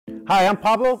Hi, I'm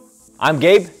Pablo. I'm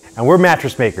Gabe. And we're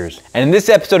mattress makers. And in this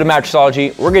episode of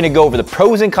Mattressology, we're going to go over the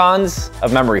pros and cons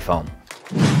of memory foam.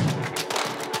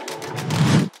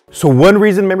 So one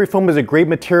reason memory foam is a great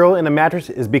material in a mattress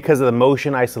is because of the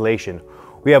motion isolation.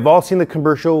 We have all seen the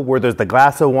commercial where there's the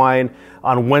glass of wine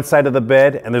on one side of the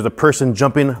bed and there's a person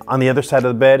jumping on the other side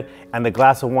of the bed and the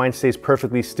glass of wine stays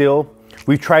perfectly still.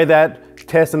 We've tried that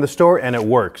test in the store and it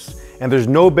works. And there's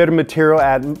no better material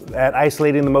at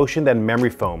isolating the motion than memory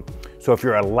foam. So if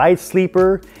you're a light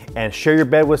sleeper and share your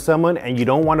bed with someone and you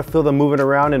don't want to feel them moving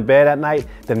around in bed at night,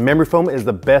 then memory foam is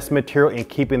the best material in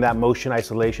keeping that motion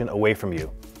isolation away from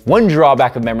you. One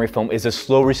drawback of memory foam is the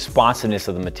slow responsiveness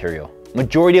of the material.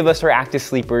 Majority of us are active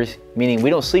sleepers, meaning we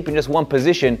don't sleep in just one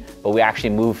position, but we actually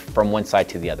move from one side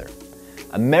to the other.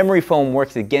 A memory foam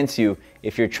works against you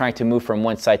if you're trying to move from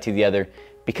one side to the other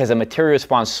because the material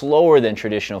responds slower than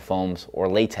traditional foams or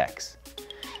latex.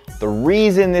 The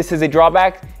reason this is a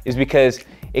drawback is because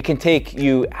it can take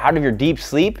you out of your deep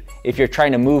sleep if you're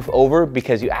trying to move over,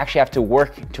 because you actually have to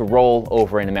work to roll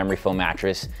over in a memory foam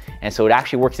mattress. And so it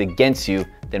actually works against you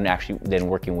than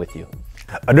working with you.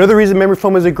 Another reason memory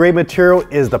foam is a great material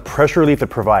is the pressure relief it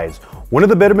provides. One of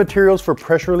the better materials for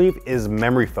pressure relief is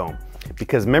memory foam.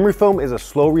 Because memory foam is a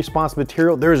slow response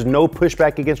material, there is no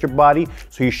pushback against your body,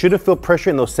 so you shouldn't feel pressure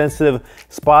in those sensitive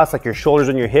spots like your shoulders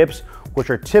and your hips, which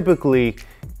are typically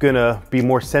gonna be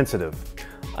more sensitive.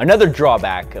 Another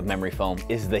drawback of memory foam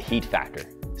is the heat factor.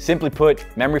 Simply put,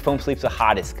 memory foam sleeps the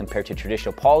hottest compared to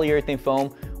traditional polyurethane foam,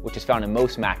 which is found in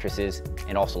most mattresses,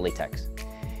 and also latex.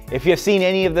 If you have seen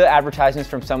any of the advertisements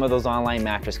from some of those online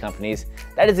mattress companies,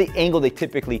 that is the angle they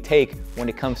typically take when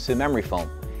it comes to memory foam.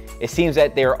 It seems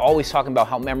that they're always talking about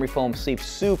how memory foam sleeps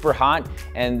super hot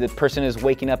and the person is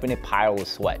waking up in a pile of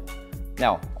sweat.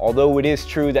 Now, although it is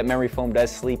true that memory foam does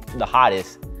sleep the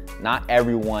hottest, not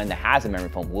everyone that has a memory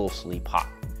foam will sleep hot.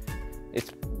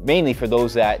 It's mainly for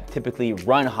those that typically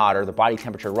run hotter, the body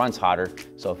temperature runs hotter.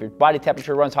 So if your body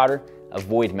temperature runs hotter,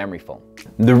 avoid memory foam.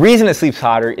 The reason it sleeps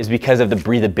hotter is because of the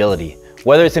breathability.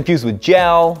 Whether it's infused with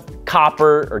gel,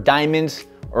 copper, or diamonds,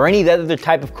 or any other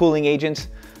type of cooling agents,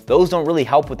 those don't really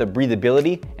help with the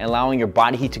breathability and allowing your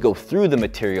body heat to go through the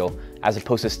material as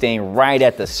opposed to staying right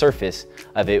at the surface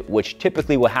of it, which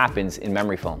typically what happens in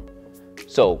memory foam.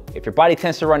 So if your body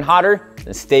tends to run hotter,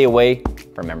 then stay away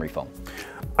from memory foam.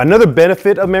 Another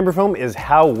benefit of memory foam is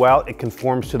how well it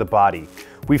conforms to the body.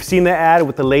 We've seen the ad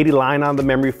with the lady lying on the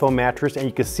memory foam mattress and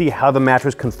you can see how the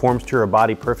mattress conforms to her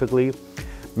body perfectly.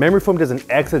 Memory foam does an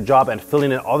excellent job at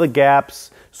filling in all the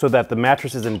gaps so that the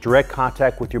mattress is in direct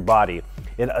contact with your body.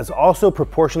 It is also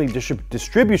proportionally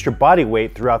distributes your body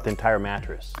weight throughout the entire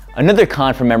mattress. Another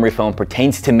con for memory foam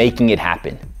pertains to making it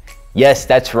happen. Yes,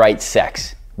 that's right,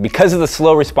 sex. Because of the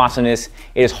slow responsiveness,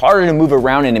 it is harder to move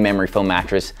around in a memory foam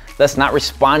mattress, thus not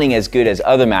responding as good as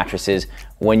other mattresses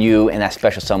when you and that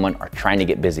special someone are trying to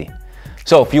get busy.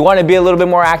 So if you want to be a little bit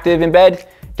more active in bed,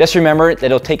 just remember that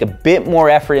it'll take a bit more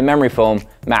effort in memory foam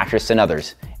mattress than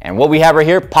others. And what we have right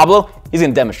here, Pablo, he's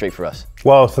gonna demonstrate for us.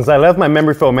 Well, since I left my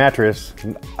memory foam mattress,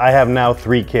 I have now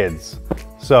 3 kids.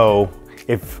 So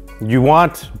if you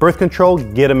want birth control,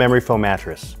 get a memory foam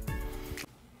mattress.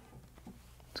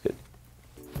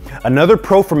 Another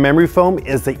pro for memory foam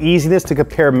is the easiness to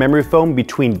compare memory foam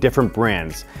between different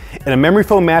brands. In a memory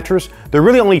foam mattress, there are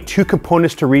really only 2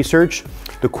 components to research: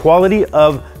 the quality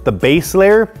of the base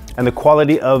layer and the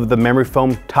quality of the memory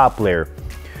foam top layer.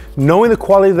 Knowing the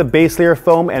quality of the base layer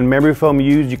foam and memory foam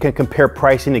used, you can compare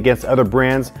pricing against other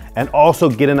brands and also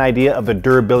get an idea of the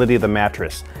durability of the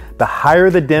mattress. The higher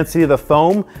the density of the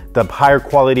foam, the higher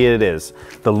quality it is.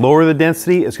 The lower the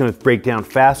density, it's going to break down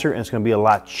faster and it's going to be a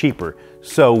lot cheaper.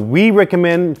 So we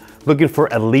recommend looking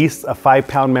for at least a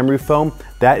 5-pound memory foam.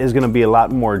 That is going to be a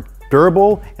lot more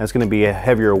durable and it's going to be a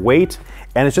heavier weight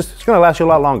and it's going to last you a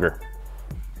lot longer.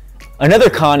 Another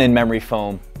con in memory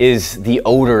foam is the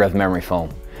odor of memory foam.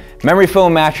 Memory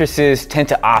foam mattresses tend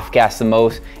to off-gas the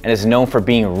most and is known for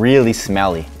being really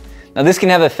smelly. Now this can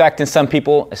have an effect in some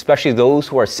people, especially those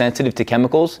who are sensitive to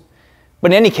chemicals.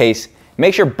 But in any case,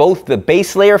 make sure both the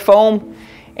base layer foam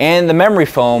and the memory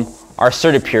foam are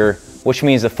CertiPure, which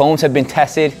means the foams have been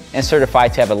tested and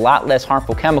certified to have a lot less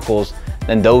harmful chemicals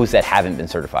than those that haven't been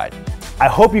certified. I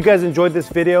hope you guys enjoyed this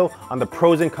video on the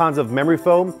pros and cons of memory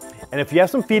foam. And if you have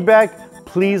some feedback,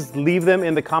 please leave them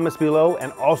in the comments below.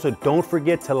 And also don't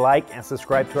forget to like and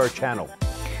subscribe to our channel.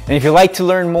 And if you'd like to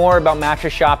learn more about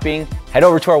mattress shopping, head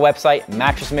over to our website,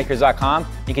 mattressmakers.com.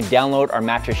 You can download our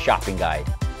mattress shopping guide.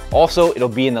 Also, it'll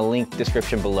be in the link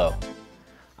description below.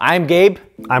 I'm Gabe.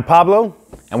 I'm Pablo.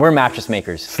 And we're Mattress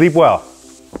Makers. Sleep well.